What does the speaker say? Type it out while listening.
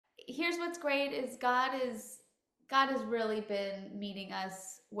here's what's great is God has really been meeting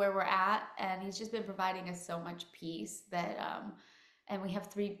us where we're at, and He's just been providing us so much peace that and we have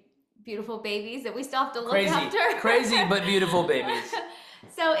three beautiful babies that we still have to look Crazy, after. crazy but beautiful babies.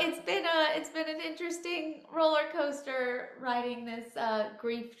 So it's been an interesting roller coaster riding this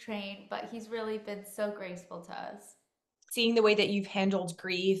grief train, but He's really been so graceful to us. Seeing the way that you've handled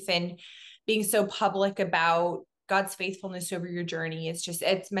grief and being so public about God's faithfulness over your journey,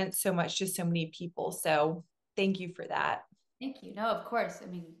 it's meant so much to so many people. So thank you for that. Thank you. No, of course. I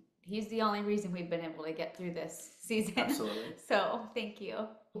mean, He's the only reason we've been able to get through this season. Absolutely. So thank you.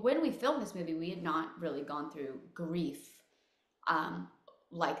 When we filmed this movie, we had not really gone through grief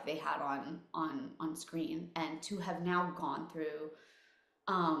like they had on screen, and to have now gone through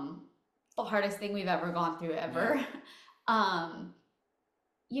the hardest thing we've ever gone through ever. Yeah.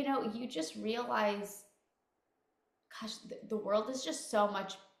 You just realize, gosh, the world is just so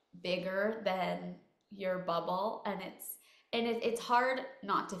much bigger than your bubble, and it's hard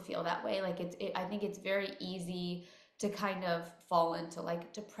not to feel that way. Like I think it's very easy to kind of fall into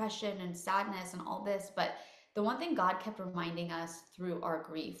like depression and sadness and all this, but the one thing God kept reminding us through our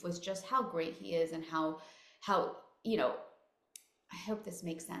grief was just how great He is, and how I hope this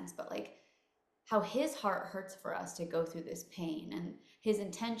makes sense, but like how His heart hurts for us to go through this pain, and His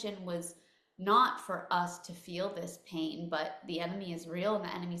intention was not for us to feel this pain, but the enemy is real and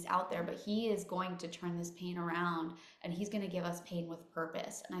the enemy's out there, but He is going to turn this pain around, and He's going to give us pain with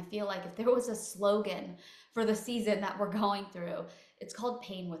purpose. And I feel like if there was a slogan for the season that we're going through, it's called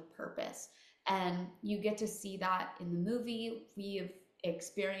Pain with Purpose. And you get to see that in the movie. We've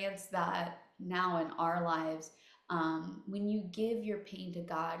experienced that now in our lives. When you give your pain to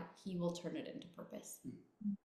God, He will turn it into purpose.